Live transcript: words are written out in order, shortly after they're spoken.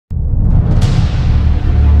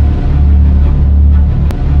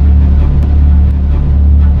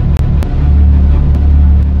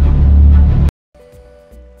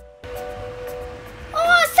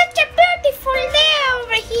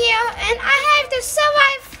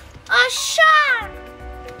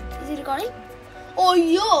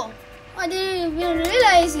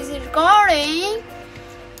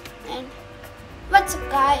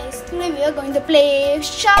Today we are going to play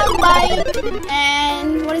Sharkbite.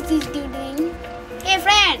 And what is this dude doing? Hey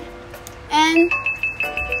friend! And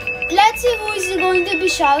let's see who is going to be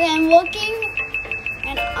shark. I'm working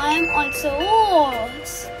and I am also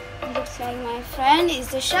looks like my friend is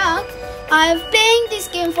the shark. I have playing this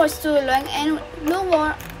game for so long and look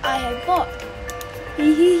what I have bought.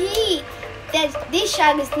 That this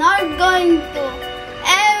shark is not going to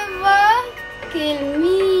ever kill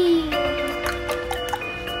me.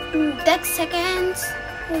 10 seconds.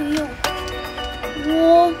 Oh yo.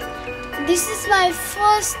 Whoa. This is my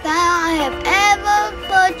first time I have ever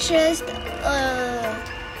purchased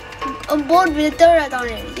a boat with a turret on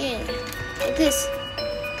it. Yeah. Like this.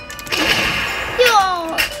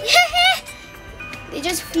 Yo! They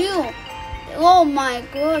just flew. Oh my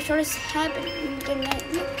gosh, what is happening?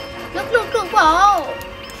 Look, wow!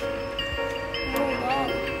 Oh wow.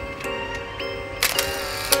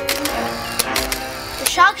 The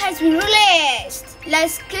shark has been released.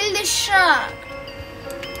 Let's kill the shark.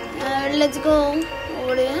 Let's go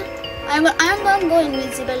over there. I'm gonna go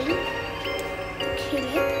invisible. Kill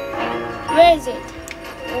it. Where is it?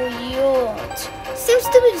 Oh yo. Seems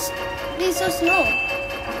to be so slow.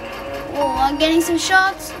 Oh, I'm getting some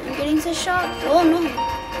shots. Oh no.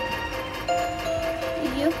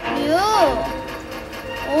 Yo.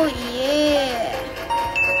 Oh yeah.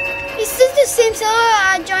 Is this the same server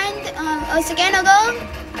I joined a second ago?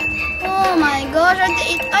 Oh my gosh,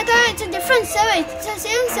 I thought it's a different server. It's the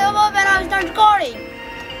same server when I was not recording.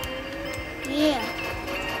 Yeah.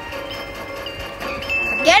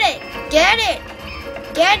 Get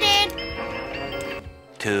it.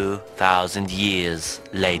 2,000 years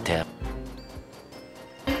later.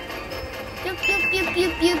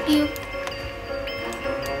 Pew.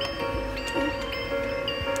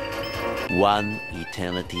 One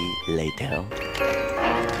eternity later.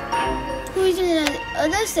 Who is in the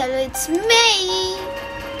other server? It's me.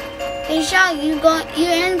 Hey shark, you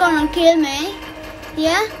ain't gonna kill me.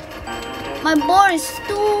 Yeah? My board is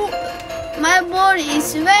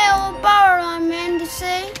way overpowered, I meant to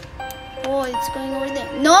say. Oh, it's going over there.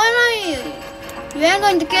 No, you ain't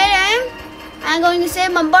going to kill him. I'm going to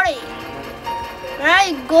save my body. Where are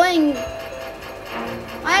you going?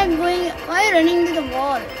 Why are you running to the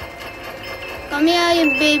wall? Come here,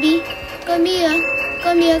 you baby. Come here.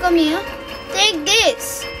 Take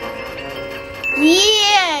this.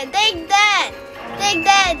 Yeah, take that.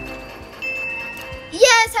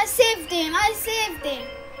 Yes, I saved him.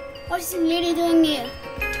 What is the lady doing here?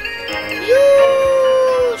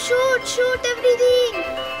 You shoot everything.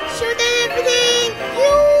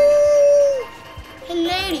 You. Hey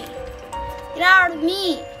lady, get out of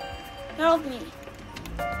me.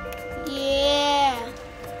 Yeah.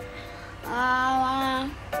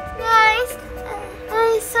 Guys,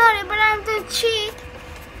 I'm sorry, but I'm too cheap.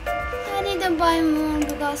 I need to buy more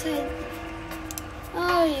because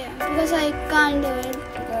I can't do it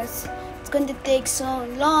because it's going to take so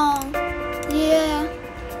long. Yeah,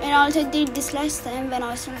 and also did this last time when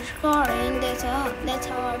I was recording. That's how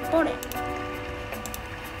I bought it.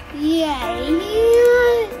 Yeah,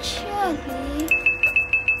 actually.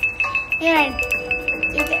 Yeah,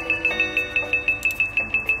 did that.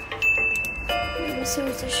 Let me see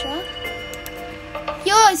what's the shot.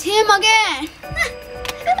 Yo, it's him again.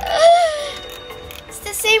 It's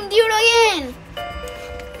the same dude again.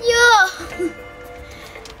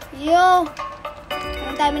 Yo.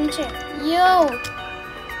 One time in the chair. Yo.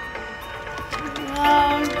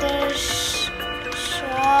 Now the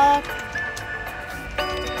shark 2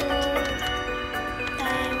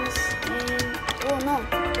 times in. Oh no.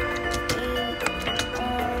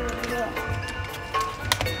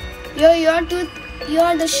 Yo, you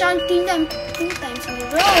are the shark 2 times in a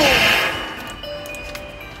row.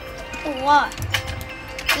 Oh, what?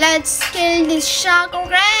 Let's kill this shark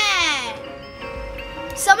again.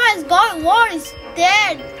 Someone has got what is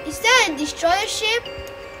that? Is that a destroyer ship?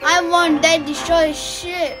 I want that destroyer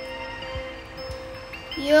ship.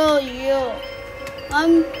 Yo.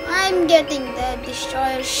 I'm getting that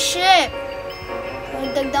destroyer ship.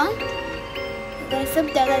 Put that down. I'm gonna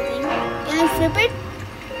flip that thing. Can I flip it?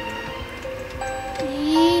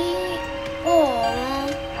 Oh,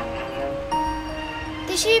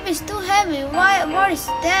 the ship is too heavy. What is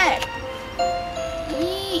that?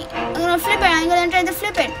 I'm gonna flip it. I'm gonna try to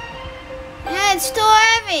flip it. Yeah, it's too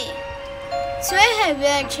heavy. It's very heavy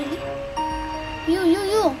actually.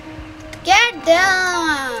 You. Get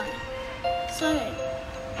down. Sorry.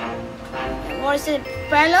 What is it?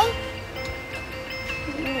 Propeller?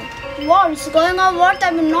 What is going on? What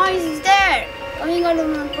type of noise is there? Coming out of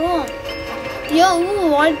my room. Yo,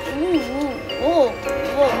 what? Whoa.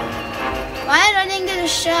 Why are you running to the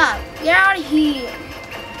shark? Get out of here.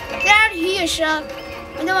 Get out of here, shark.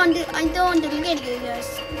 I don't want to look at you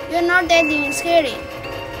guys. You're not that even scary.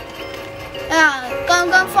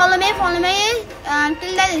 Come, follow me.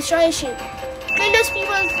 Kill that destroyer ship. Kill those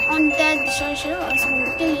people on that destroyer ship. I was going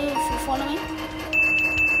to kill you if you follow me.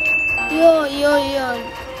 Yo.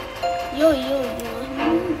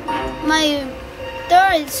 My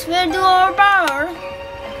turrets were too overpowered.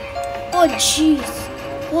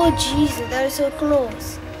 Oh jeez, that is so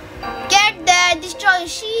close. Get that destroyer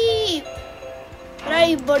ship. Where are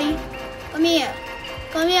you, buddy? Come here,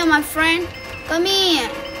 my friend. Come here.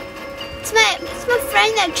 It's my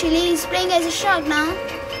friend actually. He's playing as a shark now.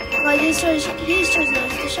 But he's chosen as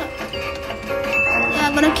the shark. Yeah,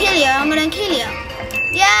 I'm gonna kill you.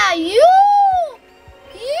 Yeah, you!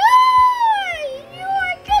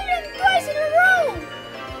 I killed him twice in a row!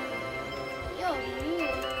 Yo.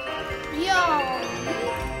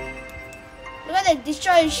 Look at that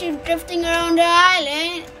destroyer ship drifting around the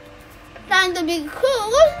island. Trying to be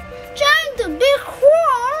cool.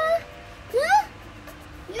 Huh?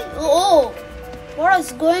 Oh, what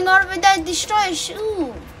is going on with that destroyer ship?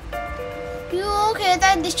 Okay,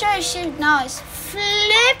 that destroyer ship now is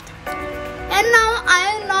flipped. And now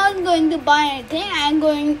I am not going to buy anything. I'm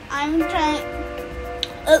going to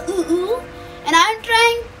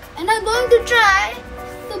try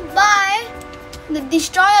to buy the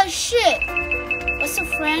destroyer ship. What's up,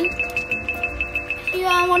 friend?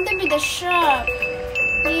 Yeah, I want to be the shark.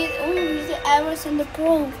 He's the average and the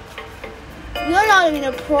pro. You're not even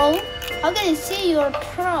a pro. How can I say you're a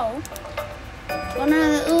pro?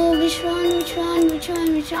 Which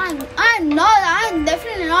one? I'm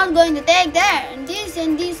definitely not going to take that. And this.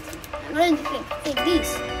 I'm going to take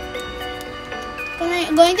this.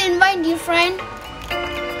 I'm going to invite you, friend.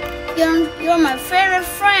 You're my favorite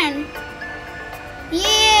friend.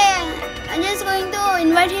 Yeah, I'm just going to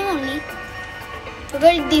invite him only. Look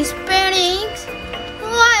at these paintings.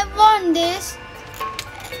 Oh, I want this.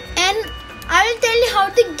 And I will tell you how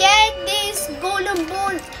to get these golden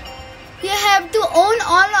boats. You have to own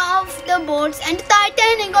all of the boats and the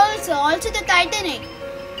Titanic also the Titanic.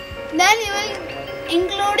 Then you will,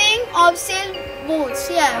 including off-sale boats.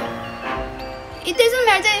 Yeah, it doesn't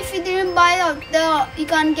matter if you didn't buy you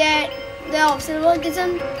can't get the off-sale boat. It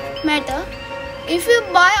doesn't matter. If you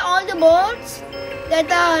buy all the boats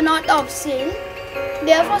that are not off-sale,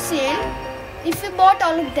 they are for sale. If you bought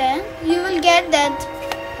all of them, you will get that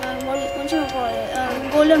what should I call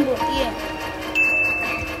it? Golden boat. Yeah.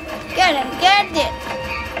 Get it. Get it.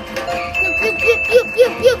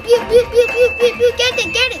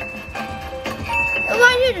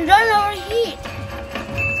 Why did you run overheat?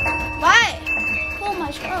 Why? Oh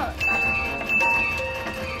my god.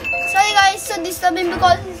 Sorry guys, so disturbing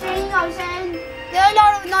because it's raining outside. There are a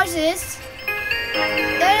lot of noises.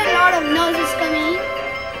 Coming out of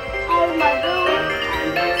my room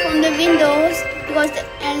from the windows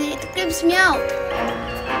and it creeps me out.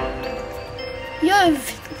 Yo,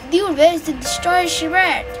 dude, where is the destroyer ship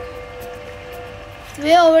at? It's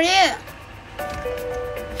way over here.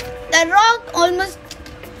 That rock almost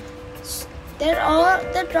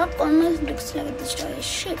looks like a destroyer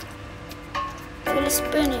ship. It's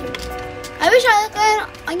spinning. I wish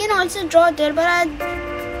I can also draw there, but I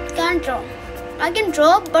can't draw. I can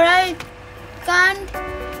draw, but I can't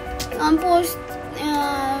post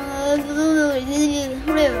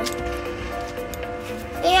whatever.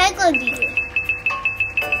 Hey, hacker did it.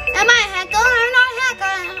 Am I a hacker? I'm not a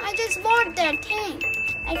hacker. I just bought that thing.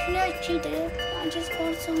 Actually, I cheated. I just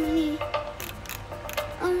bought so many.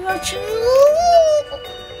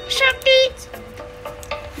 Shark teeth.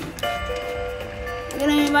 I'm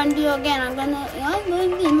gonna invite you again. I'm going to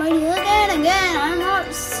invite you again. I'm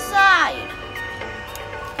outside.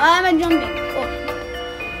 Why am I jumping?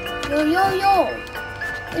 Yo.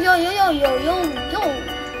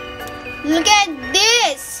 Look at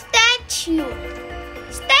this statue.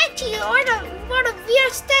 What a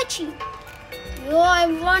weird statue. Yo, I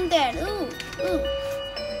want that. Ooh.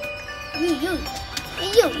 Yo.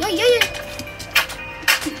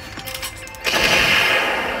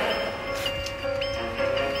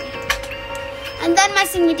 And then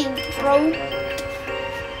messing with you, bro.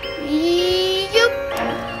 Yup.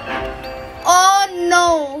 Oh no.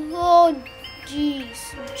 Oh jeez.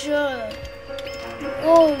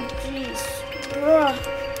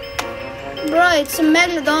 Bro, it's a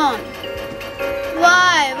Megalodon.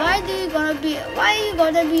 Why? Why you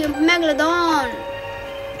gotta be a Megalodon?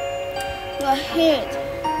 Your head.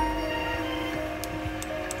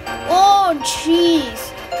 Oh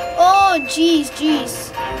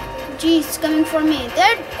jeez, coming for me.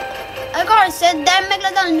 I gotta say that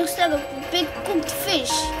Megalodon looks like a big cooked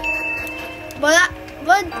fish. But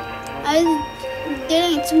I'm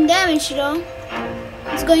dealing some damage, though.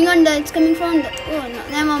 It's going on there. It's coming from the. Oh no,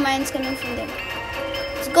 never mind. It's coming from there.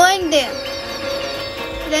 It's going there.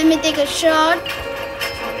 Let me take a shot.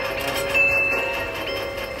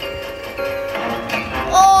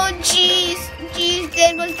 Oh jeez,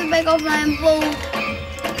 there goes the back of my boat.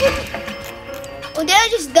 Oh, did I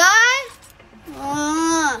just die?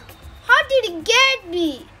 Oh, how did he get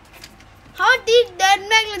me? How did that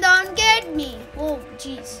Megalodon get me? Oh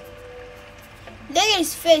jeez. Look at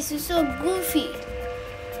his face, it's so goofy.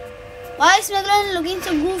 Why is Megalodon looking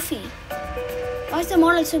so goofy? Why is the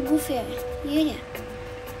model so goofy? Yeah.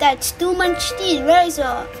 That's too much teeth. Where is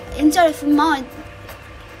the inside of his mouth?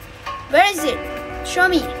 Where is it? Show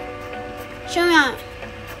me. Show me.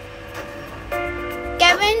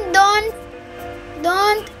 Kevin, don't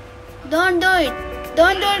do it.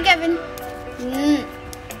 Don't do it, Kevin.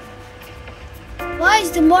 Why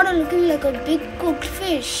is the model looking like a big cooked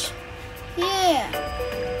fish? Yeah.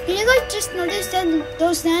 Did you guys just notice that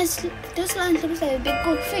those lines look like a big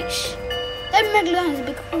cooked fish? That Megalodon is a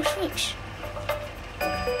big cooked fish.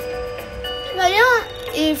 But you know,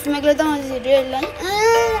 if Megalodon is in real life,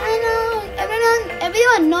 I know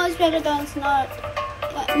everyone knows Megalodon is not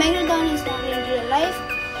in real life.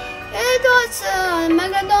 It was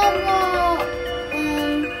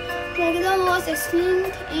Megalodon was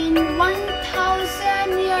extinct in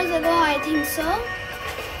 1,000 years ago, I think so.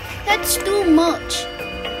 That's too much.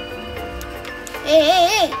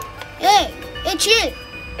 Hey, chill.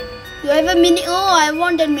 You have a mini. Oh, I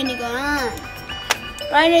want that minigun.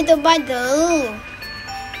 But I need to buy the.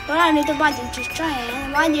 Just try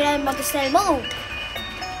it. Why did I buy the sail boat?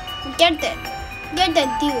 Get that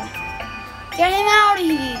dude. Get him out of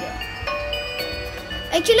here.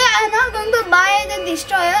 Actually, I'm not going to buy the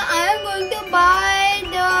destroyer. I am going to buy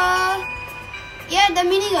the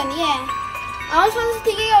minigun. Yeah. I was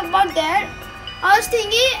thinking about that. I was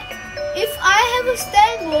thinking, if I have a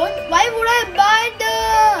stealth boat, why would I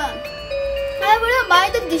buy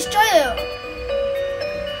the destroyer?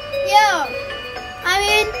 Yeah. I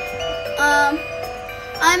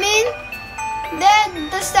mean,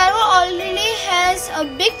 the stealth boat already has a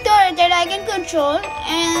big turret that I can control,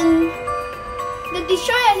 and the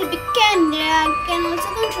destroyer has a big cannon that I can also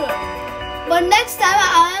control. But next time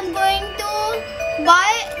I am going to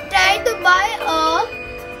try to buy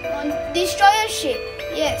a destroyer ship.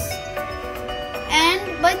 Yes.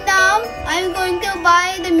 But now I'm going to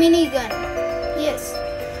buy the minigun. Yes.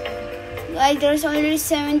 Guys, there's already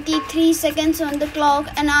 73 seconds on the clock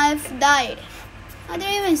and I've died. I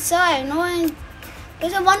didn't even survive. No one.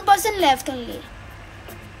 There's a one person left only.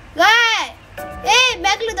 Guy! Hey,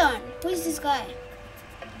 Megalodon! Who is this guy?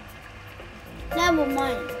 Never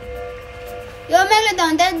mind. Yo,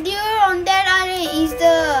 Megalodon, that dude on that island is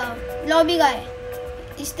the lobby guy.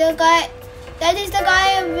 That is the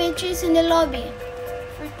guy which is in the lobby.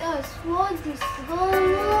 What is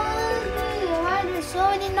going on here? Why there's so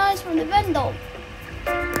many noise from the window?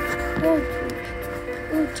 Oh,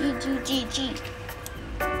 GG.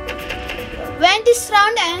 When this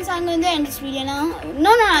round ends, I'm going to end this video now.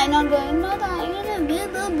 No, I'm not going. No, I'm going to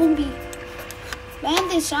build a boogie. When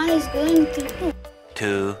this round is going to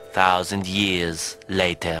 2,000 years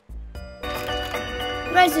later.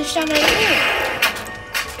 Where's the shark right here?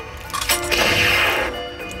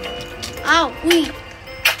 Ow, wee.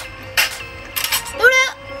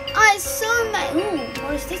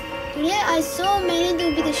 What is this? Today I saw many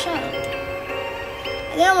to be the shark. I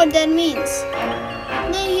don't know what that means.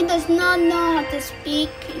 Then he does not know how to speak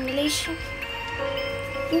English.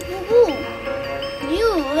 You,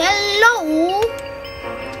 hello.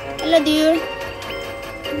 Hello, dear.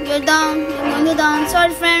 You're down. You're going to down.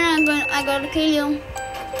 Sorry, friend. I gotta kill you.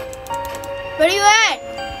 Where are you at?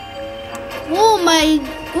 Oh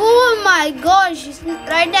my gosh! He's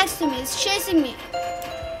right next to me. It's chasing me.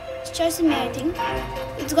 I think.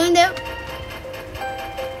 It's going there.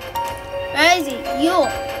 Where is he? Yo.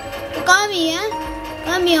 Come here.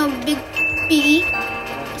 Come here, big piggy.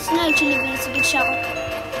 It's not actually big, it's a big shark.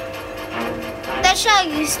 That shark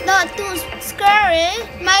is not too scary.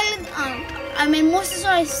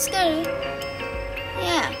 Mosasaurus is scary.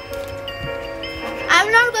 Yeah. I'm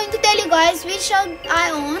not going to tell you guys which shark I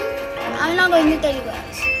own. I'm not going to tell you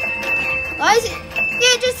guys. Guys,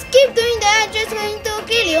 yeah, just keep doing that. I'm just going to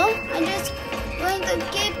kill you. I'm just going to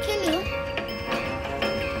keep kill you.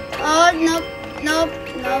 Oh, nope.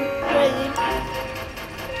 Where is he?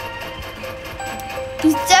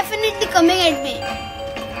 He's definitely coming at me.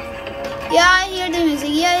 Yeah, I hear the music.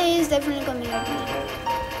 Yeah, he is definitely coming at me.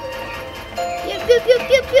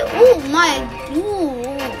 Yep. Oh my. Ooh.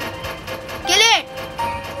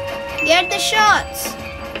 Get the shots.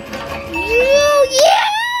 Yeah!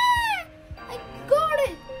 I got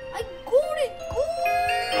it. I got it. Oh,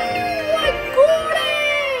 I got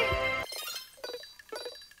it.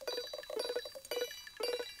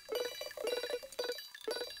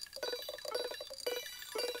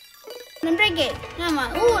 Now break it. Come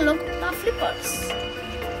on. Oh, look at my flippers.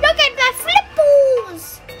 Look at my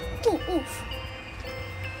flippers. Oh, oof.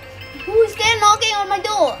 Who's there knocking on my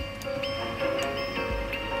door?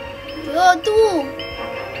 Yo, two.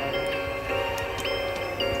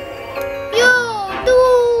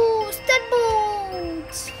 Stud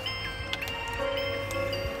boats.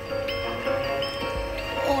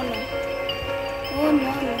 Oh no. Oh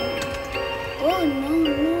no. Oh no.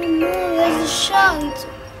 There's a shark.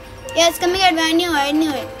 Yeah, it's coming at me. I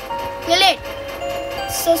knew it. Kill it.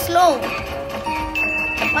 It's so slow.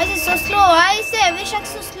 Why is it so slow? I say every shark's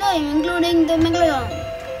so slow, including the Megalodon.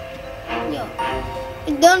 Yo.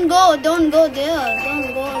 Don't go there. Don't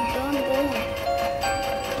go.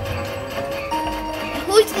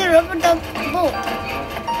 Who's the rubber boat?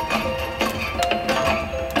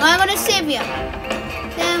 I'm gonna save you.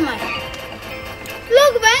 Damn it.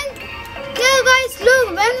 Look,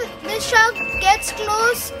 when the shark gets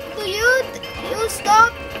close to you, you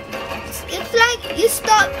stop. It's like you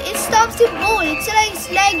stop. It stops the boat. It's like it's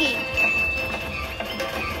lagging.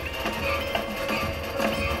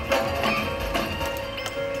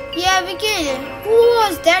 Yeah, we killed. Who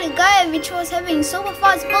was that guy which was having super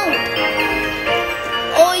fast boat?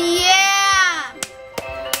 Oh yeah!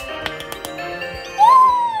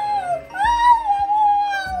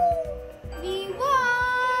 We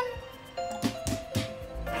won!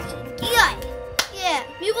 Yeah,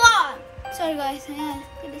 we won! Sorry guys, I'm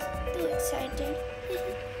too excited.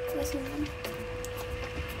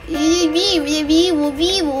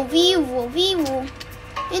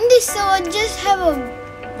 In this server, just have a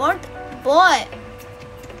what? Boy.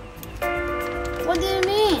 What do you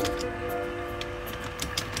mean?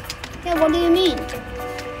 Yeah, what do you mean?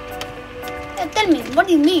 Yeah, tell me, what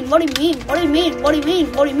do you mean?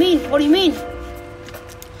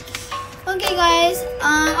 Okay guys,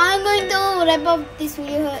 I'm going to wrap up this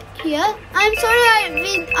video here. I'm sorry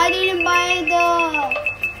I didn't buy the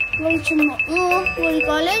what do you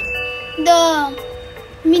call it? The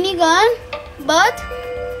minigun, but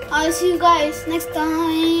I'll see you guys next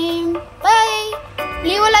time. Bye.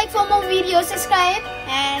 Leave a like for more videos, subscribe,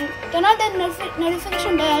 and turn on the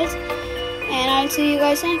notification bells. And I'll see you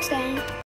guys next time.